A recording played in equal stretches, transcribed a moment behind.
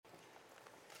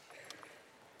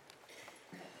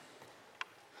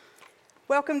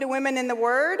Welcome to Women in the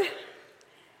Word.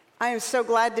 I am so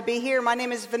glad to be here. My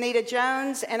name is Vanita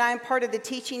Jones, and I am part of the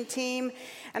teaching team.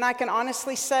 And I can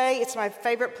honestly say it's my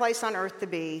favorite place on earth to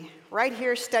be, right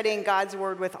here studying God's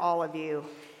Word with all of you.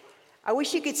 I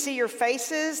wish you could see your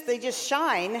faces. They just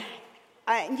shine.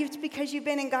 It's because you've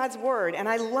been in God's Word, and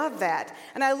I love that.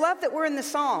 And I love that we're in the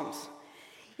Psalms.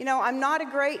 You know, I'm not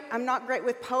great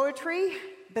with poetry,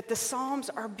 but the Psalms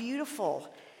are beautiful.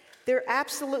 They're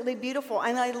absolutely beautiful.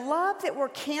 And I love that we're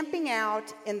camping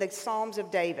out in the Psalms of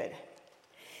David.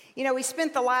 You know, we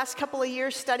spent the last couple of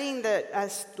years studying the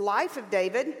life of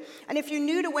David. And if you're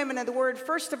new to Women of the Word,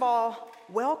 first of all,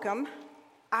 welcome.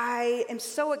 I am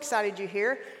so excited you're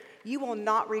here. You will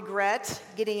not regret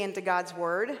getting into God's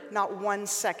Word, not 1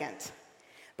 second.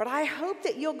 But I hope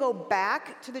that you'll go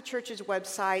back to the church's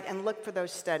website and look for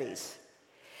those studies.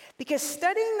 Because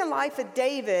studying the life of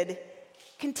David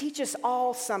can teach us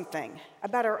all something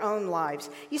about our own lives.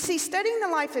 You see, studying the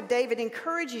life of David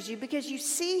encourages you because you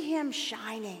see him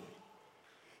shining.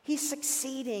 He's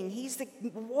succeeding. He's the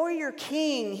warrior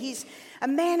king. He's a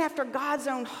man after God's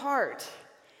own heart.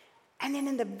 And then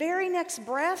in the very next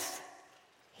breath,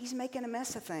 he's making a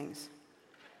mess of things.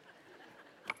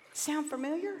 Sound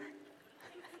familiar?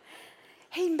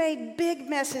 He made big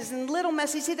messes and little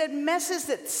messes. He did messes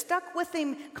that stuck with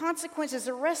him consequences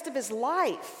the rest of his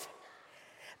life.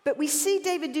 But we see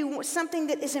David do something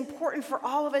that is important for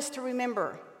all of us to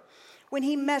remember. When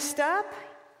he messed up,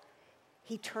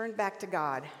 he turned back to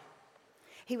God.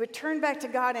 He would turn back to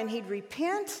God and he'd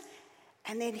repent,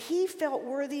 and then he felt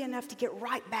worthy enough to get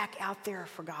right back out there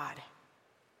for God.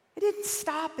 It didn't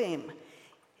stop him.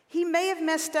 He may have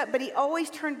messed up, but he always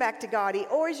turned back to God. He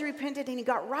always repented, and he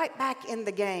got right back in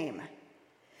the game.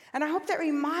 And I hope that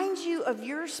reminds you of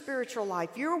your spiritual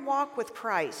life, your walk with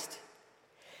Christ.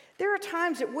 There are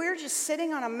times that we're just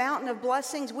sitting on a mountain of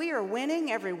blessings. We are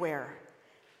winning everywhere.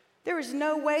 There is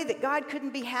no way that God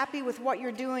couldn't be happy with what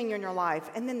you're doing in your life.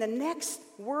 And then the next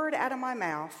word out of my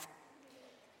mouth,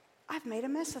 I've made a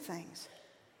mess of things.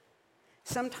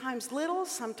 Sometimes little,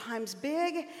 sometimes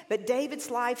big, but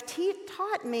David's life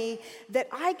taught me that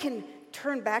I can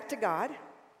turn back to God,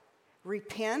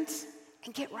 repent,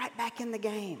 and get right back in the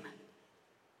game.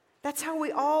 That's how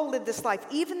we all live this life.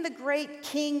 Even the great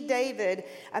King David,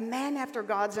 a man after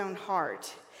God's own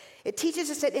heart. It teaches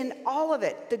us that in all of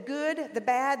it, the good, the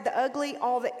bad, the ugly,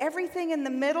 everything in the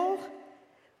middle,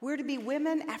 we're to be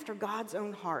women after God's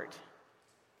own heart.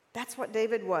 That's what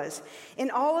David was. In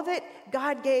all of it,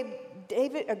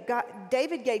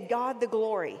 David gave God the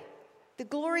glory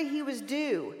he was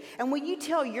due. And when you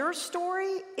tell your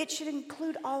story, it should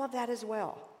include all of that as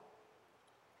well.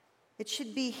 It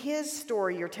should be his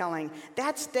story you're telling.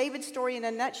 That's David's story in a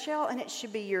nutshell, and it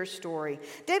should be your story.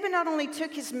 David not only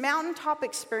took his mountaintop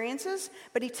experiences,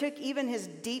 but he took even his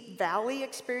deep valley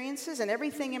experiences and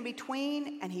everything in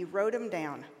between, and he wrote them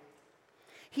down.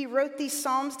 He wrote these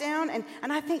Psalms down, and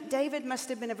I think David must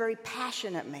have been a very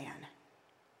passionate man.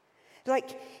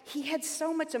 Like, he had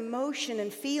so much emotion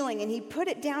and feeling, and he put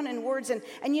it down in words, and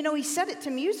you know, he set it to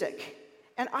music.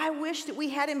 And I wish that we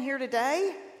had him here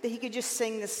today, that he could just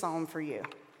sing this psalm for you.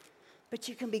 But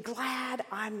you can be glad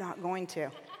I'm not going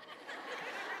to.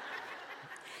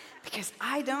 Because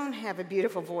I don't have a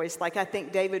beautiful voice like I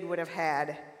think David would have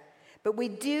had. But we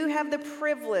do have the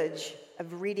privilege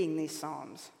of reading these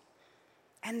Psalms.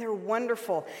 And they're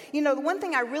wonderful. You know, the one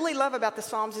thing I really love about the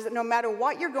Psalms is that no matter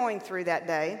what you're going through that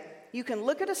day, you can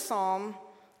look at a psalm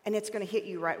and it's going to hit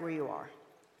you right where you are.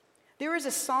 There is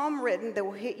a psalm written that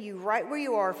will hit you right where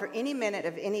you are for any minute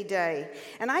of any day.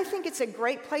 And I think it's a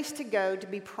great place to go to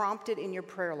be prompted in your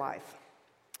prayer life.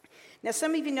 Now,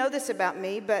 some of you know this about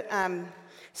me, but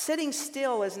sitting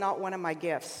still is not one of my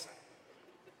gifts.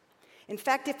 In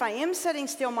fact, if I am sitting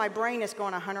still, my brain is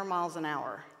going 100 miles an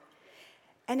hour.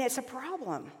 And it's a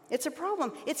problem. It's a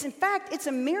problem. It's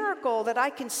a miracle that I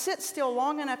can sit still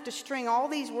long enough to string all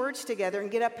these words together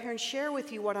and get up here and share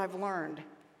with you what I've learned.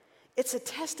 It's a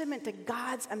testament to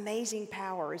God's amazing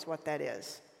power is what that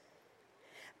is.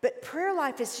 But prayer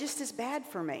life is just as bad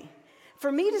for me. For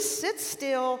me to sit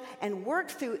still and work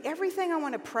through everything I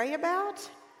want to pray about,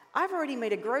 I've already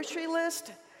made a grocery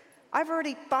list. I've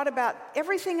already thought about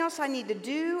everything else I need to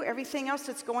do, everything else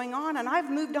that's going on, and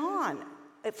I've moved on.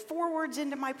 4 words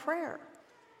into my prayer.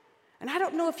 And I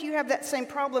don't know if you have that same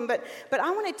problem, but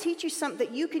I want to teach you something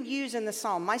that you can use in the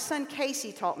psalm. My son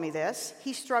Casey taught me this.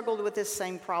 He struggled with this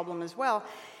same problem as well.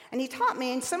 And he taught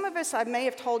me, and some of us I may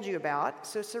have told you about,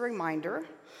 so it's a reminder.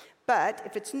 But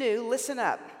if it's new, listen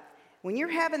up. When you're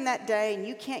having that day and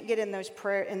you can't get in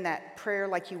that prayer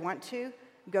like you want to,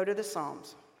 go to the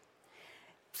Psalms.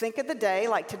 Think of the day,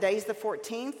 like today's the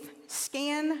 14th.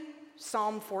 Scan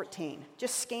Psalm 14.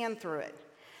 Just scan through it.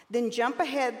 Then jump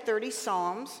ahead 30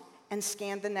 Psalms and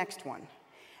scan the next one.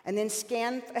 And then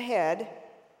scan ahead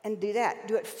and do that.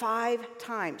 Do it 5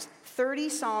 times. 30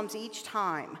 Psalms each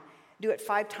time. Do it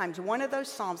 5 times. One of those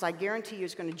Psalms, I guarantee you,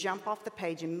 is going to jump off the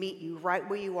page and meet you right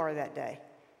where you are that day.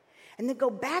 And then go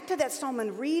back to that Psalm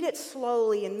and read it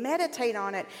slowly and meditate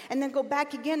on it. And then go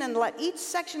back again and let each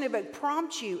section of it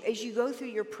prompt you as you go through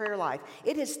your prayer life.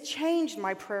 It has changed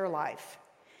my prayer life.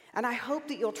 And I hope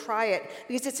that you'll try it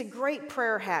because it's a great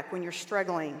prayer hack when you're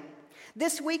struggling.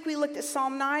 This week we looked at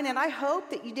Psalm 9, and I hope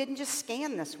that you didn't just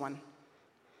scan this one.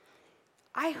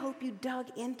 I hope you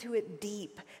dug into it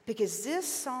deep because this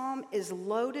psalm is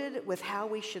loaded with how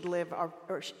we should live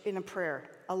in a prayer,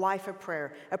 a life of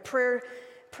prayer,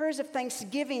 prayers of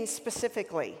thanksgiving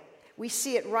specifically. We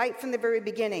see it right from the very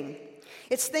beginning.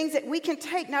 It's things that we can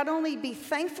take, not only be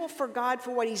thankful for God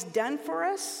for what he's done for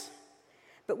us,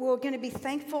 but we're going to be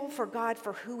thankful for God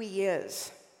for who he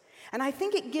is. And I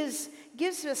think it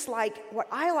gives us like what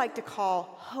I like to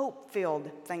call hope-filled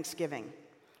thanksgiving.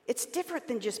 It's different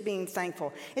than just being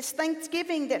thankful. It's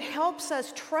thanksgiving that helps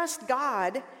us trust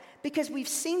God because we've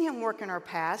seen him work in our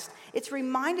past. It's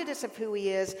reminded us of who he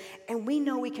is, and we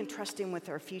know we can trust him with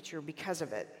our future because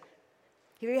of it.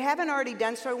 If you haven't already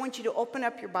done so, I want you to open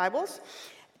up your Bibles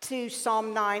to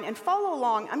Psalm 9 and follow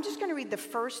along. I'm just going to read the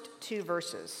first 2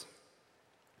 verses.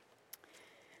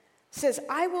 It says,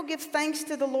 I will give thanks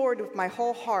to the Lord with my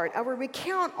whole heart. I will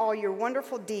recount all your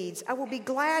wonderful deeds. I will be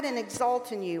glad and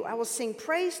exult in you. I will sing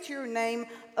praise to your name,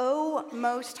 O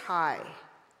Most High.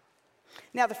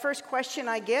 Now, the first question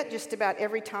I get just about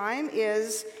every time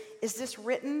is this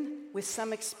written with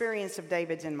some experience of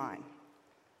David's in mind?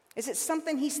 Is it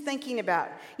something he's thinking about?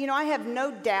 You know, I have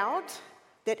no doubt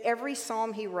that every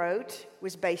psalm he wrote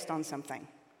was based on something,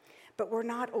 but we're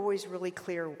not always really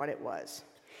clear what it was.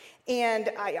 And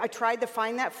I tried to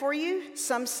find that for you.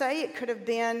 Some say it could have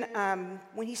been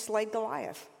when he slayed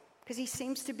Goliath, because he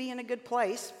seems to be in a good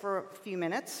place for a few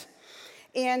minutes.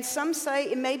 And some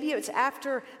say maybe it's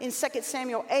after, in 2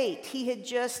 Samuel 8, he had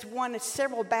just won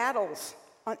several battles.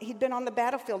 He'd been on the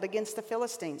battlefield against the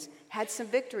Philistines, had some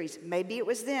victories. Maybe it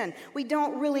was then. We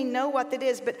don't really know what that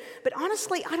is, but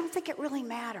honestly, I don't think it really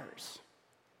matters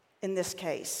in this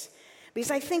case. Because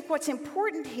I think what's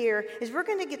important here is we're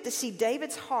going to get to see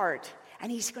David's heart, and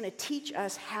he's going to teach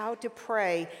us how to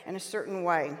pray in a certain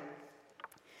way.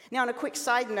 Now, on a quick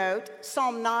side note,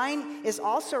 Psalm 9 is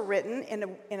also written in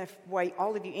a way,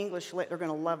 all of you English lit are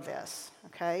going to love this,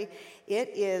 okay?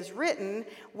 It is written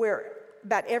where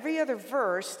about every other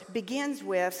verse begins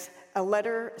with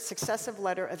a successive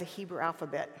letter of the Hebrew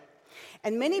alphabet.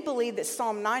 And many believe that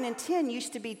Psalm 9 and 10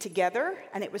 used to be together,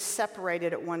 and it was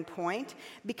separated at one point,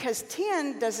 because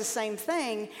 10 does the same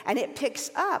thing, and it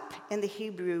picks up in the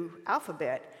Hebrew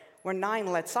alphabet where 9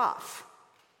 lets off.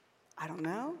 I don't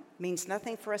know, means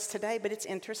nothing for us today, but it's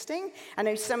interesting. I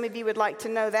know some of you would like to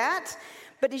know that.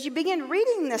 But as you begin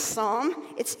reading this psalm,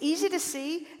 it's easy to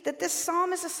see that this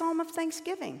psalm is a psalm of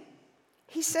thanksgiving.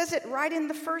 He says it right in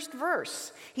the first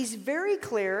verse. He's very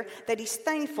clear that he's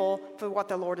thankful for what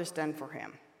the Lord has done for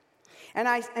him.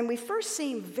 And we first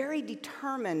see him very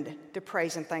determined to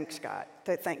praise and thank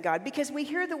God, because we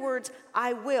hear the words,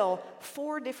 I will,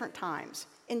 4 different times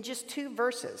in just 2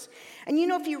 verses. And you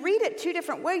know, if you read it 2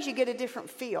 different ways, you get a different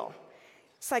feel.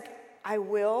 It's like, I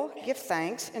will give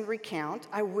thanks and recount.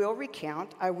 I will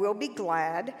recount. I will be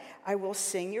glad. I will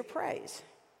sing your praise.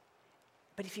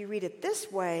 But if you read it this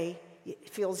way,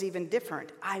 it feels even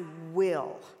different. I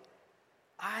will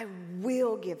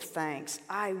give thanks.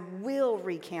 I will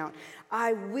recount.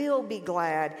 I will be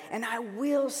glad. And I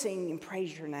will sing and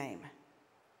praise your name.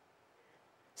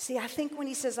 See, I think when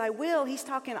he says I will, he's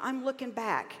talking, I'm looking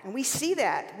back. And we see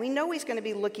that. We know he's going to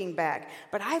be looking back.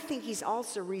 But I think he's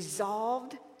also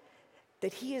resolved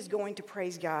that he is going to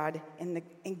praise God and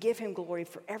give him glory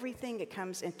for everything that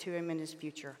comes into him in his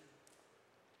future.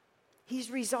 He's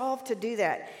resolved to do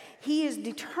that. He is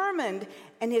determined,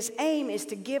 and his aim is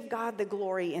to give God the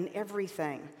glory in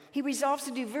everything. He resolves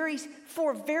to do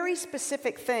 4 very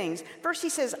specific things. First, he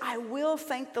says, I will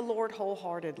thank the Lord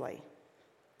wholeheartedly.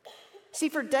 See,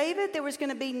 for David, there was going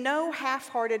to be no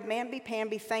half-hearted,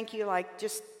 mamby-pamby thank you, like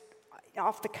just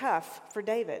off the cuff for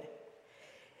David.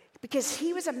 Because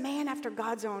he was a man after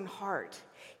God's own heart.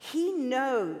 He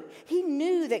knew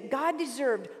that God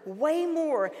deserved way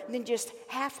more than just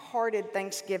half-hearted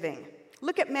thanksgiving.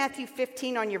 Look at Matthew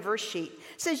 15 on your verse sheet.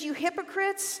 It says, you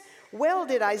hypocrites, well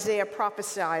did Isaiah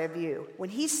prophesy of you when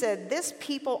he said, this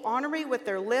people honor me with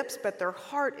their lips, but their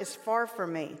heart is far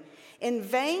from me. In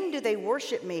vain do they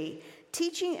worship me,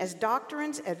 teaching as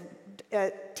doctrines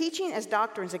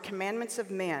the commandments of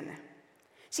men.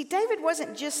 See, David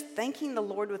wasn't just thanking the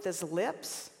Lord with his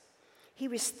lips. He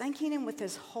was thanking him with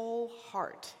his whole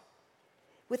heart,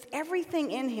 with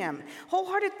everything in him.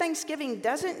 Wholehearted thanksgiving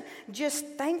doesn't just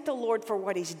thank the Lord for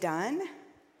what he's done.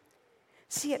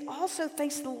 See, it also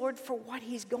thanks the Lord for what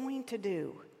he's going to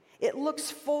do. It looks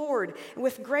forward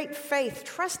with great faith,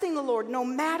 trusting the Lord no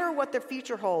matter what the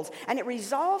future holds. And it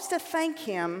resolves to thank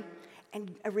him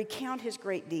and recount his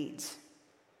great deeds.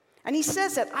 And he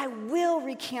says that, I will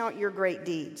recount your great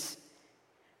deeds.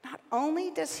 Not only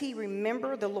does he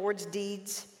remember the Lord's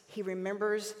deeds, he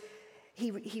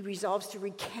resolves to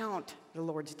recount the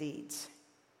Lord's deeds.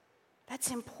 That's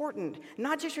important.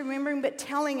 Not just remembering, but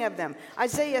telling of them.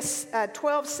 Isaiah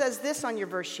 12 says this on your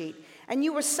verse sheet. And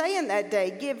you will say in that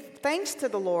day, give thanks to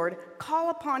the Lord, call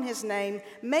upon his name,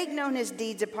 make known his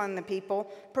deeds upon the people,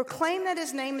 proclaim that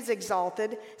his name is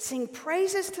exalted, sing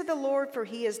praises to the Lord, for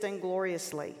he has done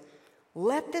gloriously.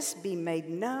 Let this be made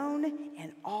known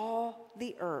in all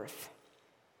the earth.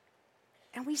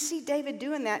 And we see David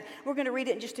doing that. We're going to read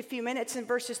it in just a few minutes in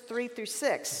verses 3 through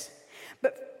 6.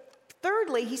 But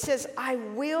thirdly, he says, I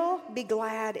will be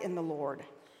glad in the Lord.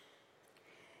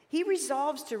 He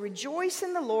resolves to rejoice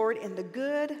in the Lord in the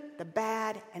good, the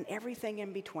bad, and everything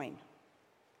in between.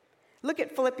 Look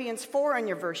at Philippians 4 on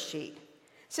your verse sheet. It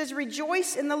says,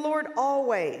 rejoice in the Lord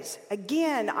always.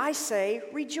 Again, I say,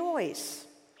 rejoice.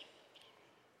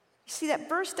 You see, that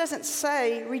verse doesn't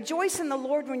say, rejoice in the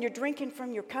Lord when you're drinking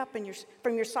from your cup and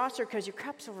from your saucer because your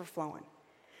cup's overflowing.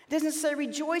 It doesn't say,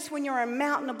 rejoice when you're on a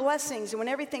mountain of blessings and when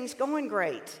everything's going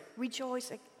great. Rejoice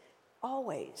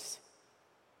always.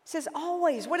 It says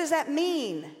always. What does that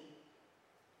mean?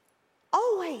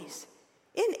 Always.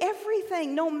 In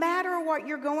everything, no matter what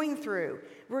you're going through,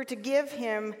 we're to give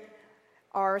him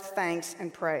our thanks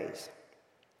and praise.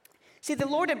 See, the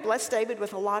Lord had blessed David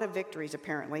with a lot of victories,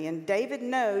 apparently, and David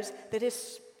knows that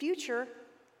his future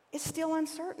is still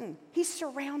uncertain. He's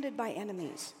surrounded by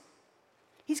enemies.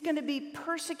 He's going to be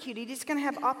persecuted. He's going to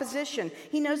have opposition.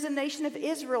 He knows the nation of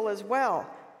Israel as well.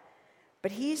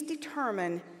 But he's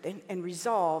determined and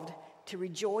resolved to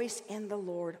rejoice in the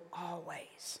Lord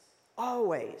always.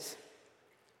 Always.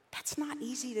 That's not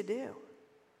easy to do.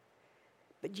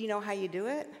 But do you know how you do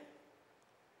it?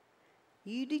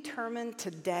 You determine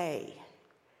today,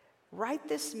 right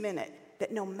this minute,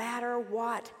 that no matter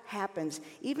what happens,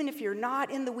 even if you're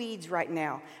not in the weeds right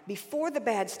now, before the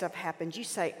bad stuff happens, you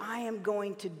say, I am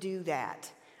going to do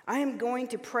that. I am going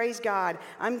to praise God.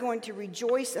 I'm going to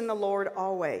rejoice in the Lord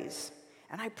always.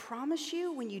 And I promise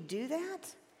you, when you do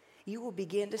that, you will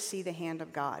begin to see the hand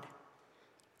of God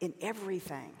in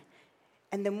everything.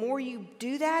 And the more you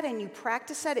do that and you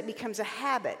practice that, it becomes a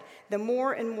habit. The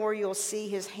more and more you'll see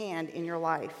his hand in your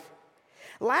life.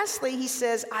 Lastly, he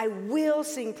says, I will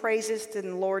sing praises to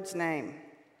the Lord's name.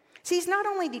 See, he's not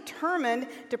only determined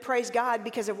to praise God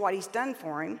because of what he's done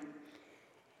for him,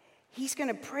 he's going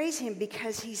to praise him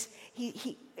because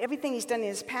everything he's done in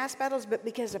his past battles, but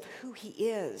because of who he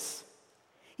is.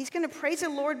 He's going to praise the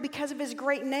Lord because of his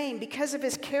great name, because of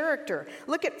his character.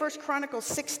 Look at 1 Chronicles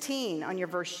 16 on your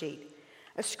verse sheet.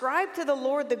 Ascribe to the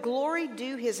Lord the glory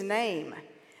due his name.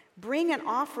 Bring an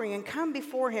offering and come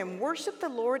before him. Worship the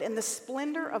Lord in the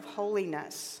splendor of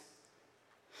holiness.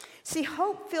 See,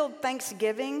 hope-filled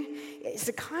thanksgiving is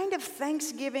the kind of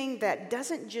thanksgiving that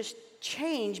doesn't just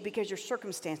change because your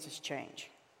circumstances change.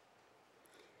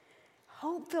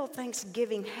 Hope-filled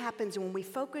thanksgiving happens when we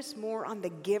focus more on the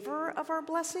giver of our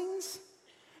blessings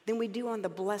than we do on the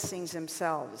blessings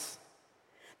themselves.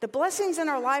 The blessings in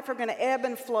our life are going to ebb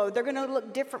and flow. They're going to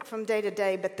look different from day to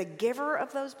day, but the giver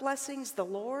of those blessings, the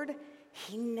Lord,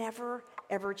 he never,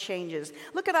 ever changes.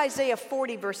 Look at Isaiah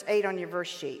 40, verse 8 on your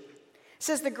verse sheet. It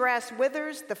says, the grass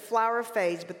withers, the flower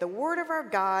fades, but the word of our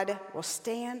God will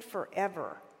stand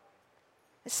forever.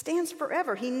 It stands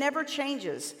forever. He never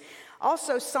changes.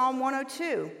 Also, Psalm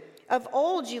 102. Of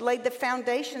old you laid the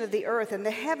foundation of the earth, and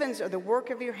the heavens are the work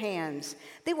of your hands.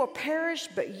 They will perish,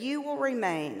 but you will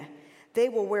remain. They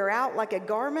will wear out like a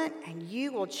garment, and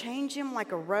you will change them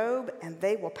like a robe, and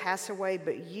they will pass away,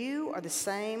 but you are the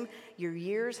same. Your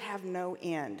years have no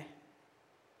end.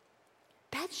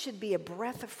 That should be a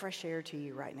breath of fresh air to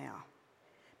you right now.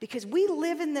 Because we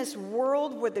live in this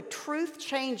world where the truth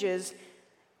changes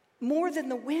more than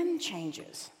the wind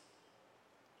changes.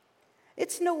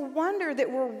 It's no wonder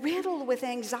that we're riddled with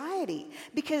anxiety,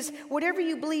 because whatever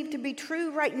you believe to be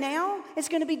true right now is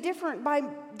going to be different by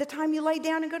the time you lay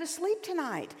down and go to sleep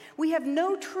tonight. We have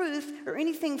no truth or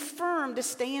anything firm to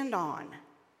stand on.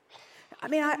 I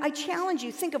mean, I challenge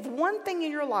you, think of one thing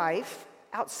in your life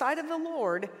outside of the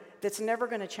Lord that's never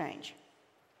going to change.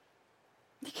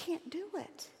 You can't do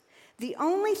it. The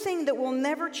only thing that will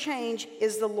never change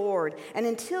is the Lord. And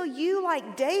until you,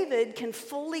 like David, can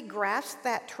fully grasp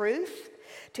that truth,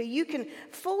 till you can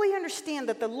fully understand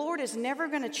that the Lord is never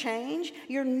going to change,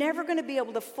 you're never going to be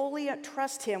able to fully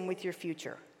trust him with your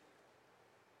future.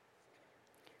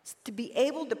 To be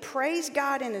able to praise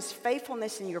God in his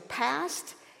faithfulness in your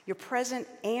past, your present,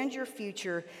 and your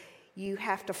future, you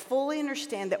have to fully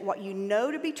understand that what you know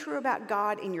to be true about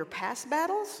God in your past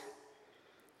battles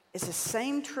is the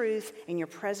same truth in your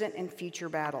present and future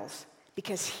battles,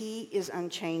 because he is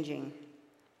unchanging.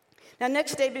 Now,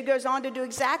 next, David goes on to do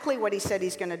exactly what he said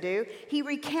he's going to do. He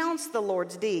recounts the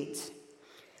Lord's deeds.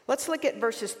 Let's look at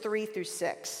verses 3 through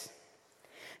 6. It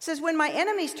says, when my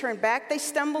enemies turn back, they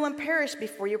stumble and perish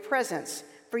before your presence.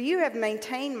 For you have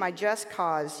maintained my just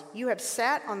cause. You have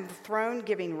sat on the throne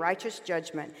giving righteous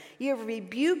judgment. You have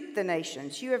rebuked the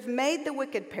nations. You have made the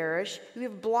wicked perish. You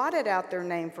have blotted out their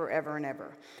name forever and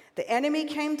ever. The enemy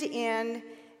came to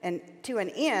an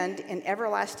end in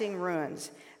everlasting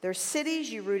ruins. Their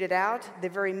cities you rooted out. The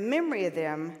very memory of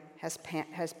them has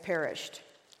perished.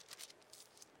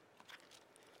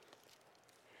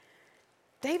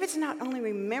 David's not only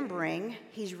remembering,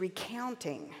 he's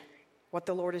recounting what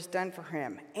the Lord has done for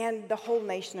him, and the whole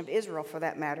nation of Israel, for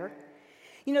that matter.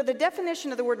 You know, the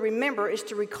definition of the word remember is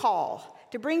to recall,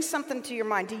 to bring something to your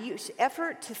mind, to use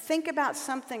effort to think about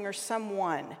something or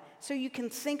someone, so you can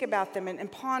think about them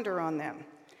and ponder on them.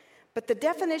 But the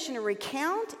definition of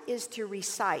recount is to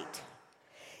recite.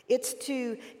 It's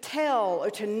to tell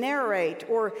or to narrate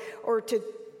or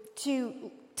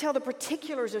to tell the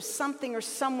particulars of something or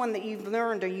someone that you've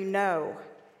learned or you know.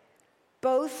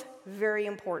 Both very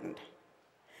important.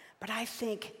 But I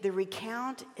think the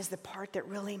recount is the part that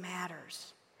really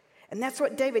matters. And that's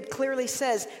what David clearly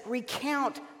says,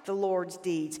 recount the Lord's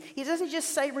deeds. He doesn't just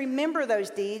say remember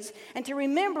those deeds, and to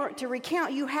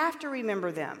recount, you have to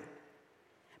remember them.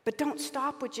 But don't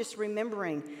stop with just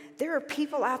remembering. There are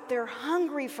people out there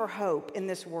hungry for hope in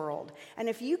this world. And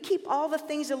if you keep all the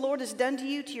things the Lord has done to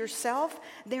you to yourself,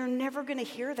 they're never going to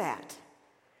hear that.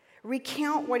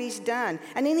 Recount what he's done.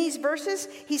 And in these verses,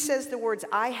 he says the words,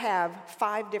 I have,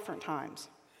 5 different times.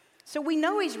 So we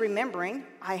know he's remembering,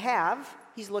 I have.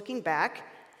 He's looking back.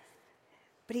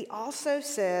 But he also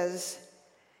says,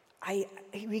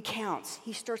 he recounts.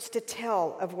 He starts to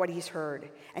tell of what he's heard.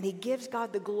 And he gives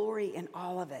God the glory in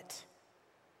all of it.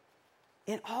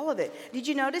 In all of it. Did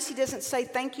you notice he doesn't say,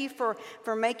 thank you for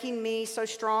making me so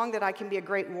strong that I can be a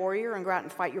great warrior and go out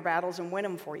and fight your battles and win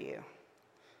them for you?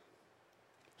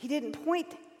 He didn't point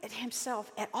at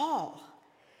himself at all.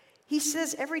 He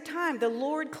says every time, the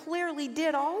Lord clearly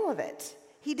did all of it.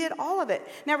 He did all of it.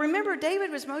 Now remember,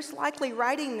 David was most likely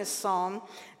writing this psalm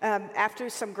after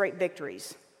some great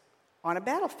victories on a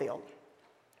battlefield.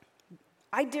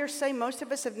 I dare say most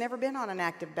of us have never been on an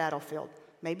active battlefield.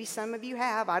 Maybe some of you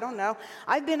have, I don't know.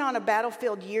 I've been on a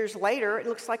battlefield years later. It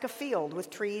looks like a field with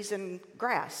trees and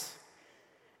grass.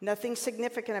 Nothing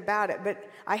significant about it, but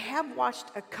I have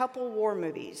watched a couple war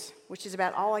movies, which is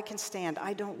about all I can stand.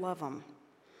 I don't love them.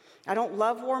 I don't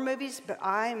love war movies, but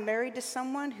I am married to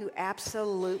someone who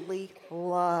absolutely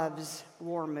loves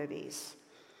war movies.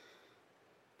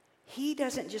 He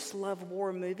doesn't just love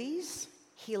war movies.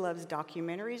 He loves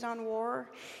documentaries on war.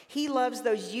 He loves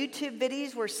those YouTube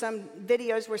videos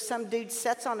where some dude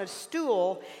sits on a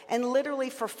stool and literally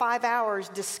for 5 hours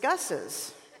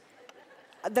discusses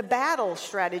the battle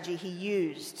strategy he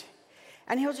used.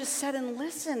 And he'll just sit and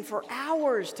listen for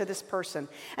hours to this person.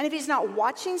 And if he's not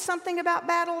watching something about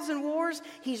battles and wars,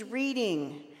 he's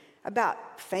reading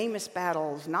about famous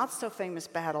battles, not so famous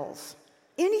battles.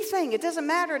 Anything, it doesn't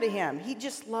matter to him. He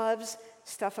just loves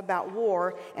stuff about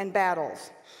war and battles.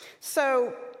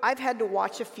 So I've had to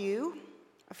watch a few,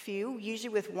 usually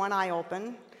with one eye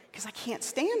open, because I can't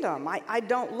stand them. I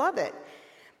don't love it.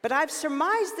 But I've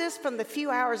surmised this from the few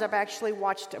hours I've actually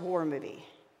watched a war movie.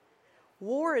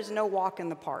 War is no walk in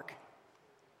the park.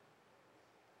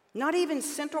 Not even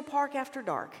Central Park after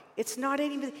dark.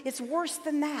 It's worse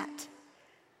than that.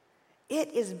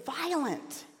 It is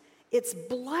violent. It's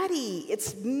bloody.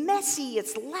 It's messy.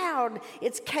 It's loud.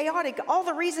 It's chaotic. All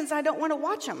the reasons I don't want to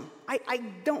watch them. I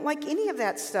don't like any of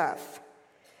that stuff.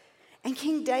 And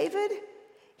King David,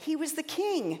 he was the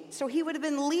king, so he would have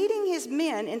been leading his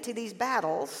men into these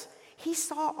battles. He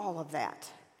saw all of that.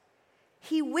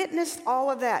 He witnessed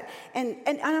all of that. And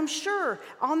I'm sure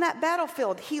on that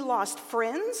battlefield, he lost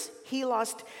friends. He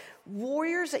lost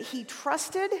warriors that he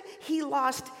trusted.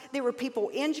 There were people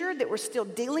injured that were still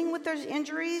dealing with those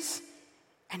injuries.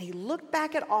 And he looked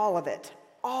back at all of it.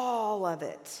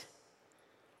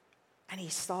 And he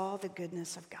saw the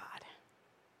goodness of God.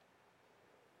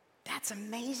 That's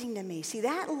amazing to me. See,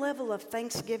 that level of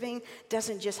thanksgiving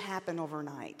doesn't just happen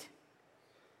overnight.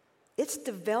 It's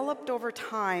developed over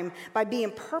time by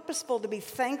being purposeful to be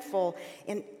thankful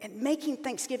and making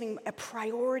Thanksgiving a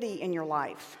priority in your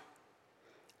life.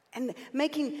 And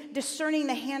discerning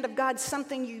the hand of God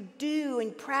something you do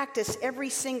and practice every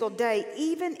single day,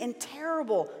 even in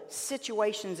terrible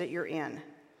situations that you're in.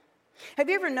 Have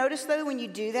you ever noticed, though, when you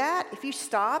do that, if you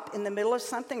stop in the middle of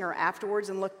something or afterwards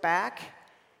and look back,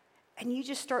 and you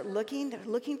just start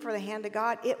looking for the hand of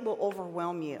God, it will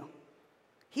overwhelm you.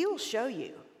 He will show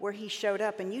you where he showed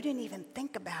up, and you didn't even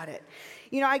think about it.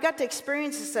 You know, I got to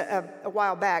experience this a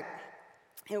while back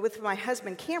with my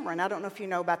husband, Cameron. I don't know if you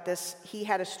know about this. He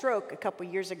had a stroke a couple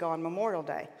years ago on Memorial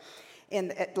Day,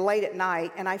 late at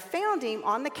night, and I found him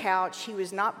on the couch. He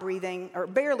was not breathing, or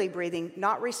barely breathing,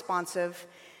 not responsive.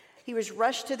 He was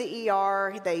rushed to the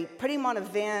ER. They put him on a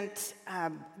vent.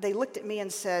 They looked at me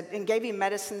and gave him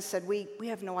medicine, said, we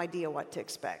have no idea what to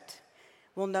expect.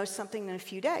 We'll know something in a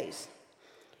few days.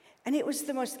 And it was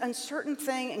the most uncertain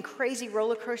thing and crazy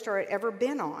roller coaster I'd ever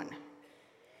been on.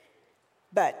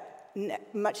 But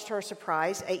much to our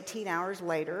surprise, 18 hours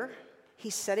later,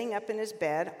 he's sitting up in his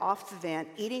bed off the vent,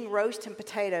 eating roast and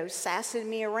potatoes, sassing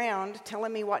me around,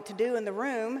 telling me what to do in the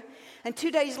room. And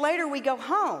 2 days later, we go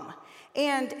home.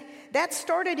 And that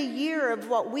started a year of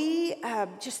what we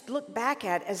just look back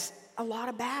at as a lot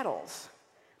of battles,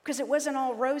 because it wasn't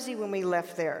all rosy when we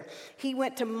left there. He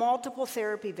went to multiple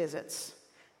therapy visits,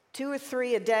 2 or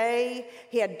 3 a day.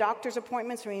 He had doctor's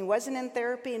appointments when he wasn't in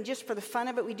therapy, and just for the fun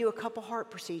of it, we do a couple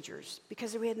heart procedures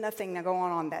because we had nothing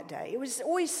going on that day. It was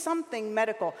always something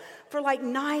medical. For like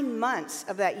 9 months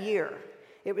of that year,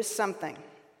 it was something.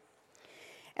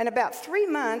 And about 3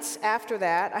 months after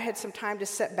that, I had some time to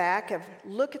sit back and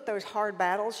look at those hard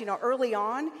battles. You know, early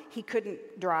on, he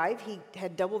couldn't drive. He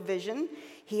had double vision.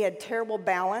 He had terrible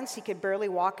balance. He could barely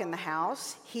walk in the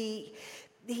house. He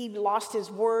lost his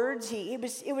words. It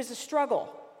was a struggle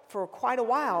for quite a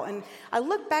while. And I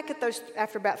look back at those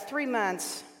after about 3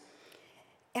 months,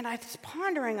 and I was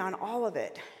pondering on all of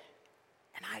it.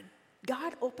 And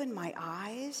God opened my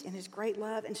eyes in his great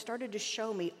love and started to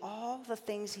show me all the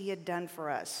things he had done for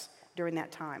us during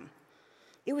that time.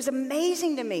 It was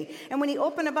amazing to me. And when he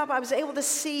opened them up, I was able to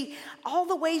see all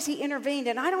the ways he intervened.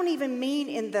 And I don't even mean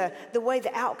in the way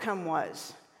the outcome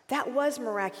was. That was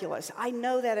miraculous. I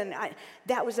know that, and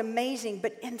that was amazing.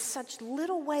 But in such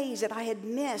little ways that I had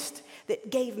missed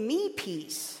that gave me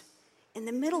peace in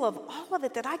the middle of all of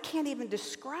it that I can't even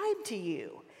describe to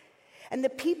you. And the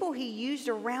people he used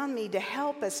around me to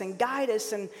help us and guide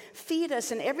us and feed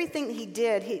us and everything he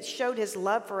did, he showed his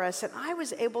love for us. And I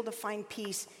was able to find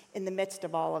peace in the midst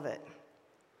of all of it.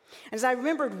 And as I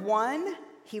remembered one,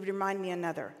 he would remind me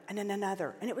another and then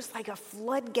another. And it was like a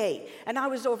floodgate. And I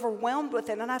was overwhelmed with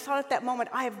it. And I thought at that moment,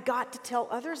 I have got to tell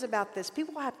others about this.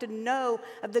 People have to know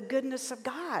of the goodness of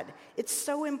God. It's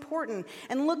so important.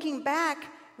 And looking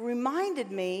back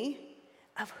reminded me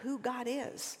of who God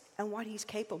is and what he's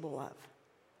capable of.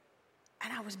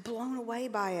 And I was blown away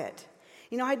by it.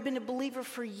 You know, I'd been a believer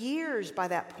for years by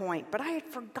that point, but I had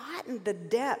forgotten the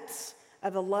depths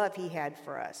of the love he had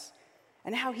for us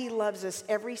and how he loves us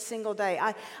every single day.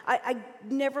 I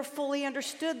never fully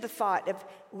understood the thought of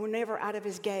we're never out of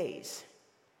his gaze.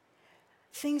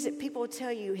 Things that people would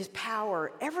tell you, his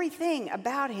power, everything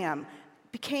about him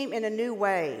became in a new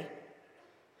way.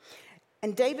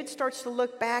 And David starts to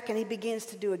look back, and he begins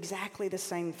to do exactly the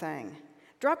same thing.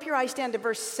 Drop your eyes down to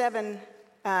verse 7,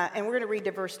 and we're going to read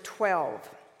to verse 12. It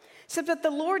says that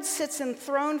the Lord sits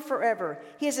enthroned forever.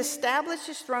 He has established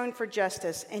his throne for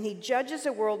justice, and he judges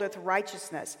the world with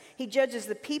righteousness. He judges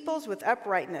the peoples with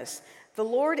uprightness. The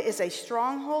Lord is a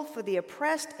stronghold for the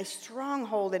oppressed, a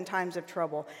stronghold in times of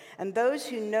trouble. And those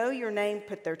who know your name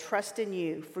put their trust in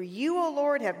you. For you, O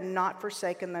Lord, have not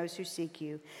forsaken those who seek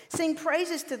you. Sing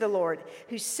praises to the Lord,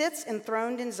 who sits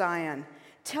enthroned in Zion.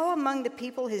 Tell among the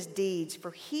people his deeds,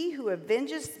 for he who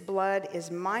avenges blood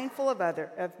is mindful of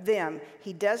them.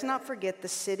 He does not forget the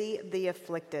city of the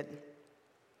afflicted.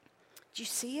 Did you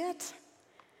see it?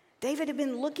 David had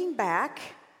been looking back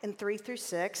in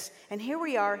 3-6, and here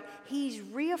we are, he's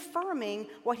reaffirming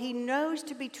what he knows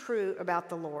to be true about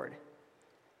the Lord.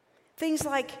 Things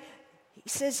like, he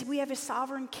says we have a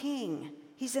sovereign king.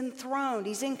 He's enthroned,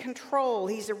 he's in control,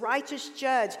 he's a righteous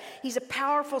judge, he's a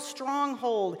powerful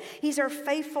stronghold, he's our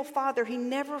faithful father, he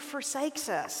never forsakes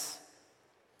us.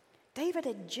 David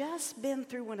had just been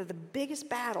through one of the biggest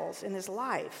battles in his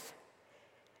life,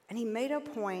 and he made a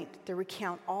point to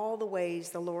recount all the ways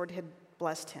the Lord had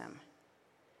blessed him.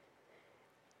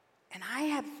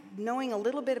 And knowing a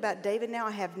little bit about David now,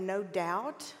 I have no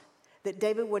doubt that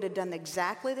David would have done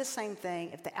exactly the same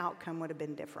thing if the outcome would have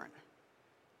been different.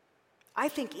 I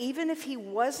think even if he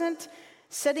wasn't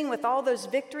sitting with all those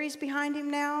victories behind him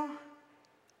now,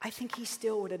 I think he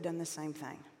still would have done the same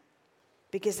thing,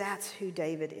 because that's who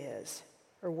David is,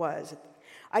 or was.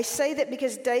 I say that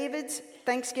because David's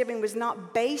thanksgiving was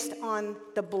not based on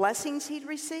the blessings he'd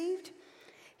received.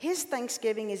 His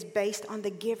thanksgiving is based on the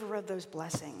giver of those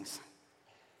blessings.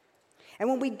 And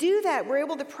when we do that, we're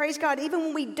able to praise God even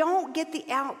when we don't get the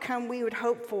outcome we would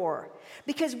hope for.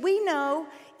 Because we know,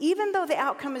 even though the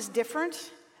outcome is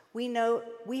different, we know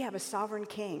we have a sovereign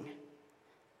king.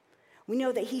 We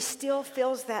know that he still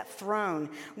fills that throne.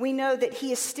 We know that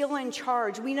he is still in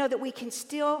charge. We know that we can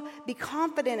still be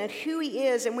confident in who he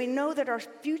is, and we know that our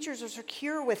futures are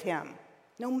secure with him,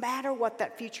 no matter what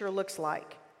that future looks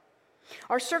like.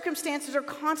 Our circumstances are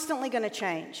constantly going to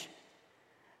change.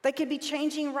 They could be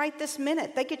changing right this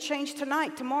minute. They could change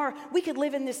tonight, tomorrow. We could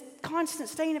live in this constant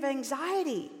state of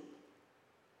anxiety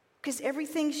because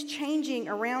everything's changing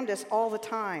around us all the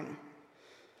time.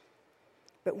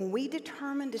 But when we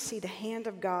determine to see the hand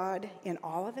of God in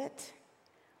all of it,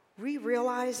 we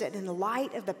realize that in the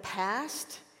light of the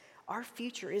past, our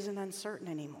future isn't uncertain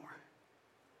anymore.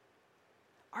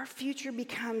 Our future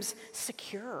becomes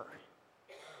secure.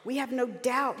 We have no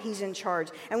doubt he's in charge.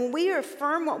 And when we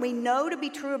affirm what we know to be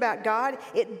true about God,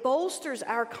 it bolsters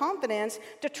our confidence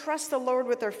to trust the Lord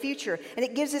with our future. And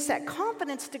it gives us that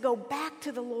confidence to go back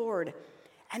to the Lord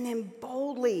and then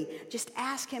boldly just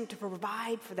ask him to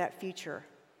provide for that future.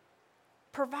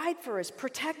 Provide for us,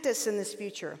 protect us in this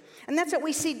future. And that's what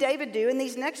we see David do in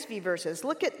these next few verses.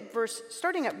 Look at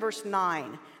starting at verse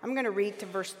 9. I'm going to read to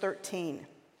verse 13.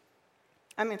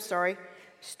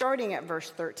 Starting at verse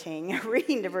 13,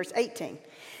 reading to verse 18.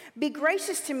 Be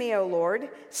gracious to me, O Lord.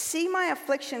 See my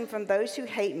affliction from those who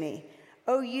hate me.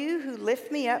 O you who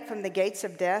lift me up from the gates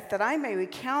of death, that I may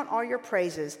recount all your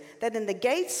praises, that in the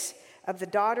gates of the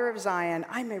daughter of Zion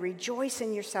I may rejoice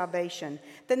in your salvation.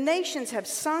 The nations have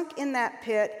sunk in that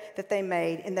pit that they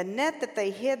made. In the net that they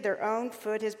hid, their own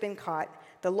foot has been caught.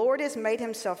 The Lord has made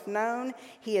himself known.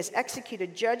 He has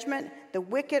executed judgment. The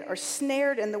wicked are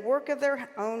snared in the work of their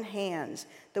own hands.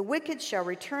 The wicked shall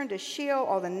return to Sheol,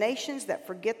 all the nations that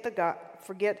forget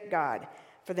God.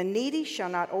 For the needy shall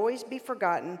not always be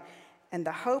forgotten, and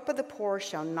the hope of the poor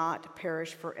shall not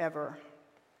perish forever.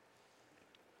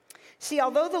 See,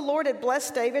 although the Lord had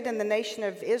blessed David and the nation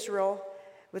of Israel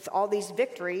with all these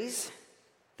victories,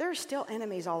 there are still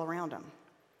enemies all around him.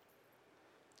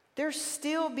 They're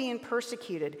still being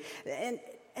persecuted. And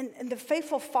the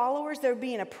faithful followers, they're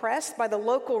being oppressed by the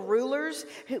local rulers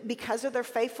because of their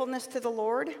faithfulness to the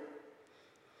Lord.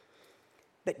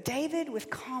 But David, with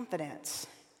confidence,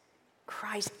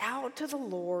 cries out to the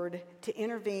Lord to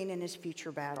intervene in his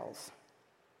future battles.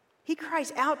 He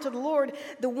cries out to the Lord,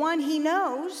 the one he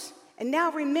knows and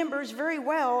now remembers very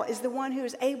well is the one who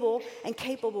is able and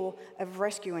capable of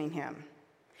rescuing him.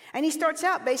 And he starts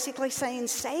out basically saying,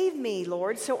 save me,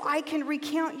 Lord, so I can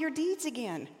recount your deeds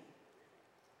again.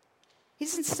 He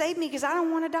doesn't save me because I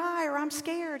don't want to die or I'm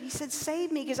scared. He said,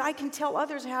 save me because I can tell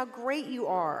others how great you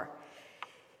are.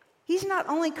 He's not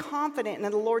only confident in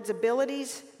the Lord's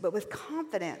abilities, but with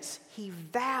confidence, he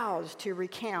vows to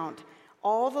recount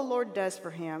all the Lord does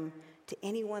for him to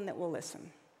anyone that will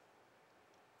listen.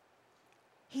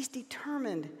 He's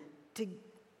determined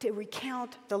to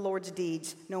recount the Lord's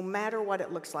deeds, no matter what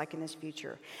it looks like in his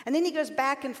future. And then he goes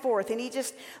back and forth, and he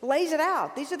just lays it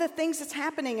out. These are the things that's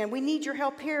happening, and we need your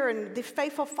help here, and the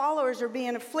faithful followers are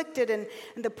being afflicted, and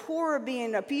the poor are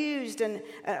being abused and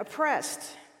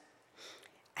oppressed.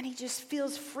 And he just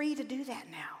feels free to do that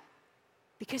now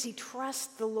because he trusts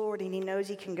the Lord, and he knows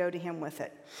he can go to him with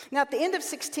it. Now, at the end of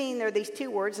 16, there are these two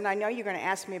words, and I know you're going to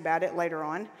ask me about it later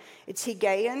on. It's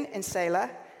Higgaion and Selah.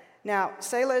 Now,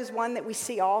 Selah is one that we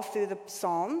see all through the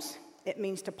Psalms. It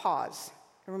means to pause.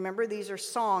 And remember, these are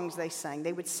songs they sang.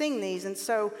 They would sing these, and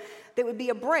so there would be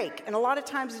a break. And a lot of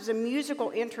times it's a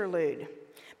musical interlude.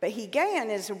 But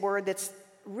Higgaion is a word that's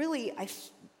really,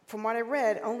 from what I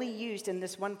read, only used in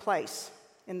this one place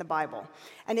in the Bible.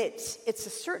 And it's a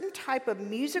certain type of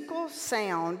musical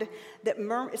sound that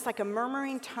it's like a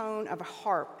murmuring tone of a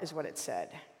harp is what it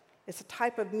said. It's a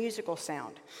type of musical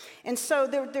sound. And so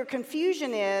their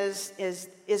confusion is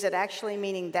it actually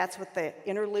meaning that's what the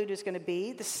interlude is going to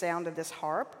be, the sound of this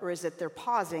harp, or is it they're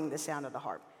pausing the sound of the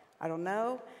harp? I don't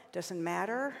know. Doesn't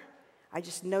matter. I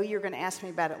just know you're going to ask me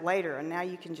about it later, and now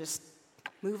you can just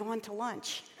move on to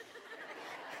lunch.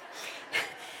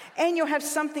 And you'll have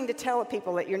something to tell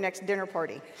people at your next dinner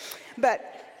party. But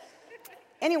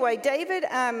Anyway, David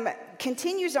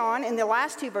continues on in the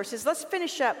last two verses. Let's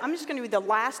finish up. I'm just going to read the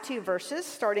last two verses,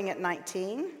 starting at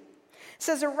 19. It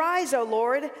says, "Arise, O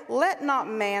Lord, let not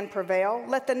man prevail.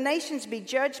 Let the nations be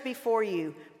judged before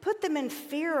you. Put them in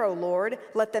fear, O Lord.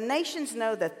 Let the nations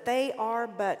know that they are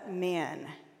but men."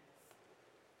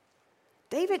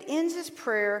 David ends his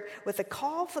prayer with a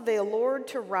call for the Lord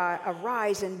to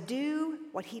arise and do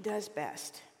what he does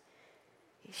best.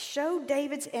 He showed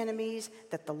David's enemies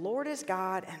that the Lord is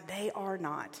God and they are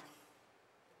not.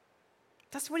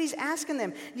 That's what he's asking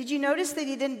them. Did you notice that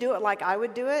he didn't do it like I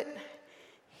would do it?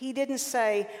 He didn't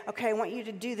say, okay, I want you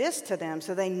to do this to them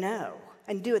so they know,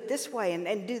 and do it this way,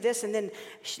 and do this, and then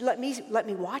let me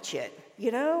watch it.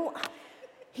 You know?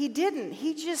 He didn't.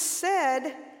 He just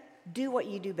said, do what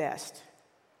you do best.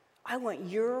 I want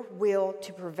your will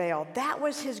to prevail. That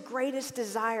was his greatest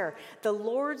desire, the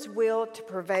Lord's will to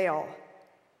prevail.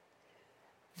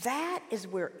 That is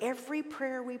where every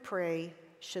prayer we pray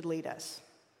should lead us.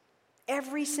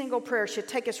 Every single prayer should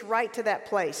take us right to that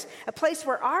place, a place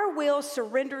where our will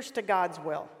surrenders to God's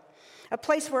will, a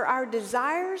place where our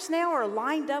desires now are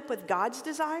lined up with God's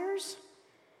desires,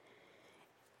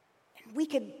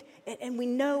 and we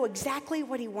know exactly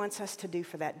what he wants us to do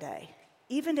for that day.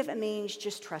 Even if it means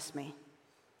just trust me.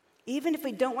 Even if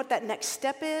we don't know what that next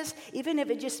step is, even if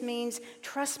it just means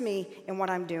trust me in what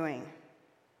I'm doing.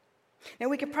 Now,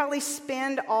 we could probably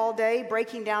spend all day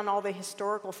breaking down all the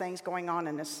historical things going on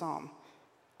in this psalm.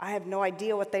 I have no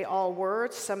idea what they all were.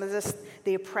 Some of this,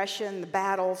 the oppression, the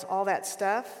battles, all that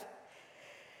stuff.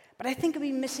 But I think we'd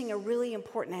be missing a really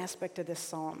important aspect of this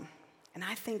psalm. And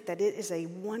I think that it is a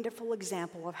wonderful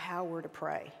example of how we're to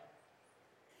pray.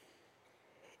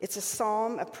 It's a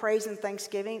psalm of praise and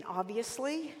thanksgiving,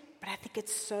 obviously, but I think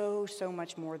it's so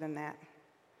much more than that.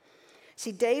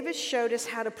 See, David showed us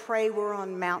how to pray we're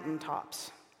on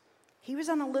mountaintops. He was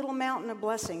on a little mountain of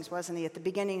blessings, wasn't he, at the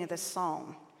beginning of this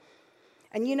psalm?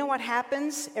 And you know what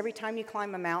happens every time you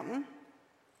climb a mountain?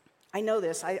 I know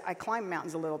this. I climb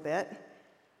mountains a little bit.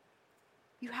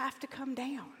 You have to come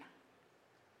down.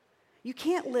 You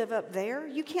can't live up there.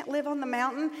 You can't live on the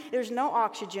mountain. There's no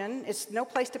oxygen. It's no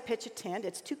place to pitch a tent.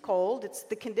 It's too cold.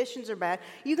 The conditions are bad.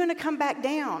 You're going to come back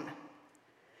down.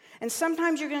 And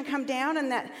sometimes you're going to come down,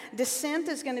 and that descent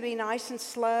is going to be nice and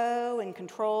slow and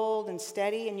controlled and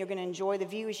steady, and you're going to enjoy the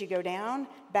view as you go down,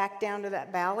 back down to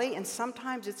that valley. And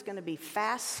sometimes it's going to be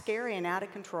fast, scary, and out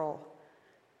of control.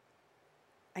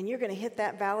 And you're going to hit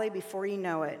that valley before you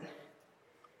know it.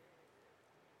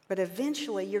 But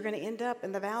eventually, you're going to end up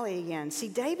in the valley again. See,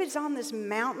 David's on this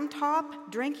mountaintop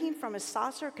drinking from his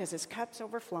saucer because his cup's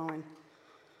overflowing.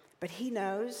 But he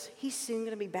knows he's soon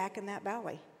going to be back in that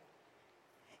valley.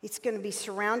 He's going to be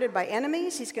surrounded by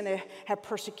enemies. He's going to have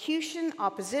persecution,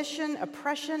 opposition,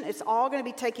 oppression. It's all going to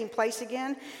be taking place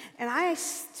again. And I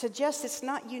suggest it's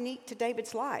not unique to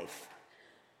David's life.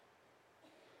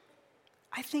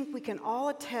 I think we can all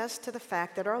attest to the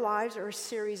fact that our lives are a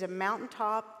series of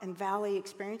mountaintop and valley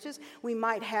experiences. We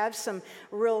might have some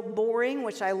real boring,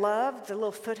 which I love, the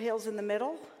little foothills in the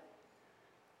middle.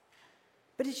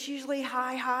 But it's usually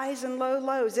high highs and low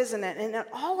lows, isn't it? And in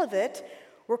all of it,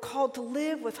 we're called to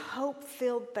live with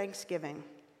hope-filled thanksgiving.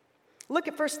 Look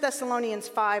at 1 Thessalonians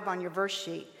 5 on your verse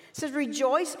sheet. It says,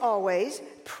 "Rejoice always,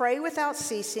 pray without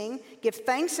ceasing, give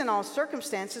thanks in all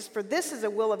circumstances, for this is the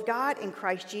will of God in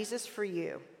Christ Jesus for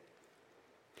you."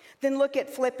 Then look at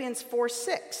Philippians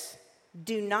 4:6.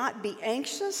 "Do not be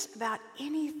anxious about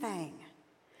anything,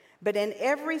 but in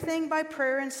everything by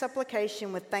prayer and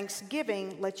supplication with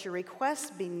thanksgiving, let your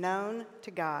requests be known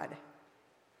to God."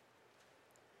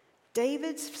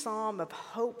 David's psalm of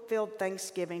hope-filled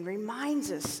thanksgiving reminds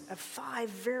us of 5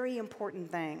 very important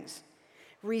things.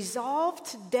 Resolve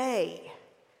today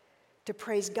to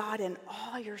praise God in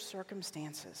all your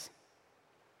circumstances.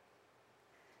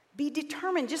 Be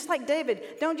determined, just like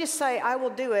David. Don't just say, I will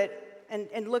do it,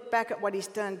 and look back at what he's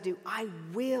done. Do, I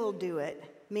will do it,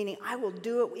 meaning I will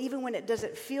do it even when it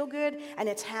doesn't feel good and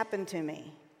it's happened to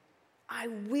me. I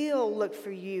will look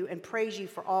for you and praise you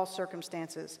for all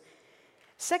circumstances.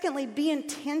 Secondly, be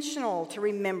intentional to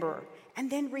remember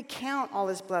and then recount all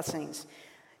his blessings.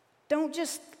 Don't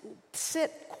just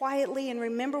sit quietly and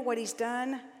remember what he's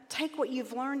done. Take what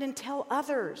you've learned and tell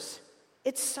others.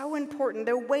 It's so important.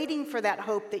 They're waiting for that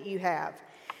hope that you have.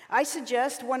 I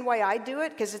suggest one way I do it,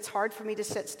 because it's hard for me to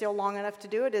sit still long enough to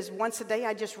do it, is once a day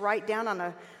I just write down on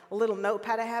a little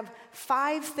notepad I have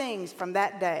 5 things from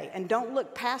that day. And don't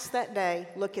look past that day,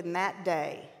 look in that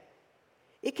day.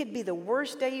 It could be the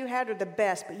worst day you had or the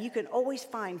best, but you can always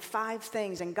find 5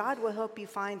 things, and God will help you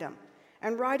find them.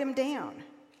 And write them down.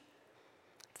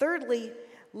 Thirdly,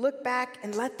 look back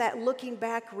and let that looking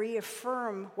back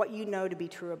reaffirm what you know to be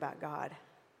true about God.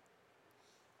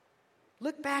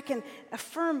 Look back and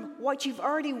affirm what you've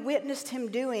already witnessed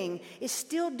him doing is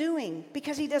still doing,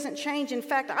 because he doesn't change. In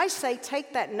fact, I say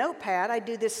take that notepad, I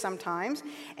do this sometimes,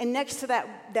 and next to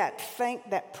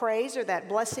that praise or that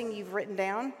blessing you've written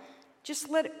down, just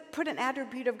put an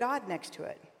attribute of God next to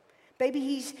it. Maybe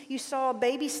you saw a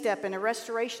baby step in a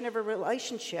restoration of a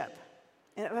relationship,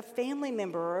 of a family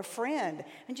member or a friend,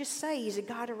 and just say he's a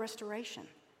God of restoration.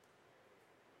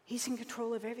 He's in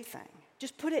control of everything.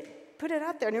 Just put it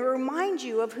out there, and it'll remind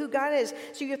you of who God is.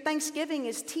 So your Thanksgiving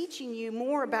is teaching you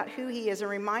more about who he is and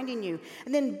reminding you.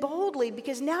 And then boldly,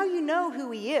 because now you know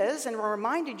who he is and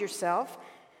reminded yourself,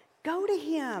 go to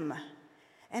him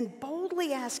and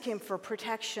boldly ask him for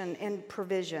protection and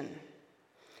provision.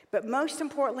 But most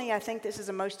importantly, I think this is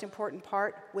the most important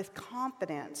part, with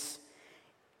confidence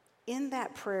in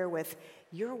that prayer with,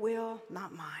 your will,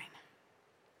 not mine.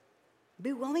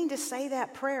 Be willing to say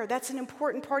that prayer. That's an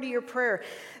important part of your prayer.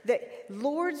 That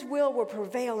Lord's will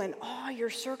prevail in all your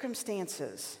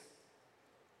circumstances.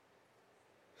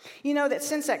 You know that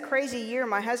since that crazy year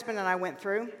my husband and I went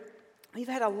through, we've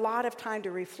had a lot of time to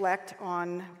reflect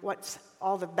on what's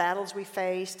all the battles we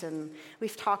faced, and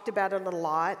we've talked about it a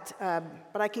lot.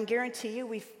 But I can guarantee you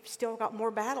we've still got more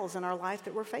battles in our life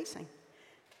that we're facing.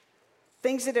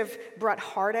 Things that have brought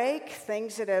heartache,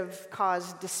 things that have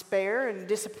caused despair and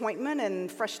disappointment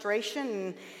and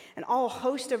frustration and all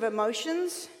host of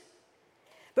emotions.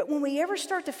 But when we ever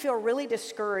start to feel really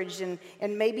discouraged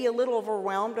and maybe a little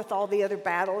overwhelmed with all the other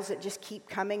battles that just keep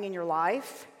coming in your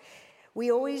life,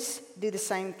 we always do the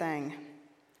same thing.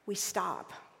 We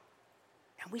stop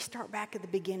and we start back at the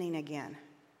beginning again.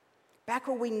 Back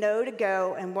where we know to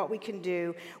go and what we can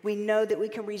do. We know that we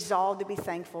can resolve to be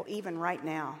thankful even right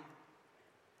now.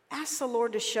 Ask the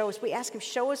Lord to show us. We ask him,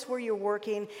 show us where you're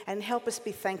working and help us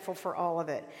be thankful for all of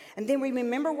it. And then we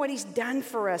remember what he's done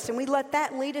for us, and we let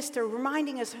that lead us to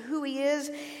reminding us who he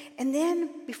is. And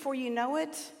then, before you know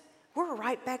it, we're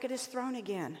right back at his throne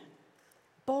again,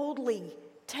 boldly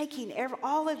taking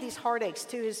all of these heartaches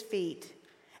to his feet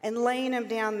and laying them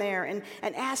down there and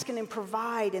asking him,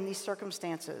 provide in these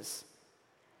circumstances.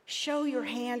 Show your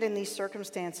hand in these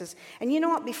circumstances. And you know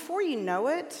what? Before you know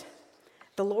it,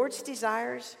 the Lord's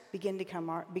desires begin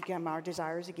to become our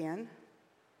desires again.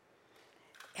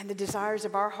 And the desires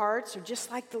of our hearts are just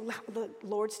like the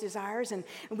Lord's desires. And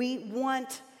we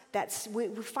want that, we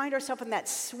find ourselves in that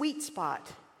sweet spot.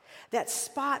 That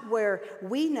spot where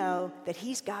we know that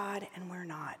he's God and we're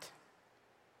not.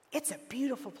 It's a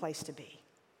beautiful place to be.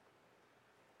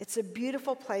 It's a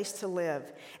beautiful place to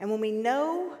live. And when we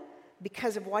know,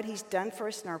 because of what he's done for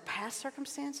us in our past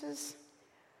circumstances,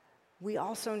 we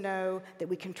also know that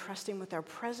we can trust him with our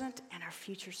present and our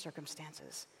future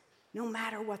circumstances, no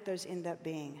matter what those end up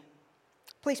being.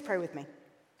 Please pray with me.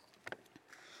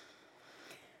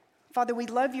 Father, we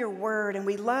love your word, and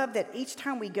we love that each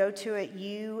time we go to it,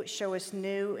 you show us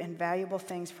new and valuable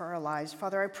things for our lives.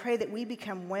 Father, I pray that we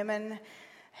become women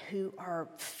who are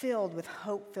filled with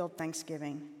hope-filled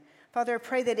thanksgiving. Father, I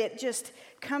pray that it just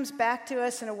comes back to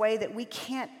us in a way that we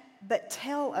can't but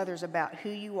tell others about who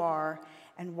you are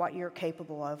and what you're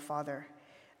capable of, Father.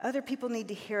 Other people need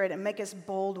to hear it and make us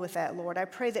bold with that, Lord. I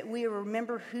pray that we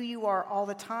remember who you are all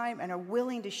the time and are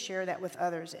willing to share that with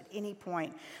others at any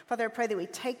point. Father, I pray that we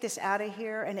take this out of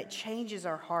here and it changes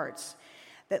our hearts.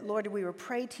 That, Lord, we will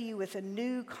pray to you with a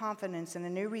new confidence and a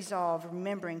new resolve,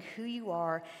 remembering who you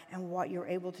are and what you're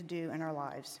able to do in our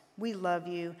lives. We love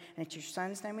you, and it's your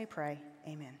Son's name we pray.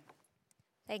 Amen.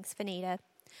 Thanks, Vanita.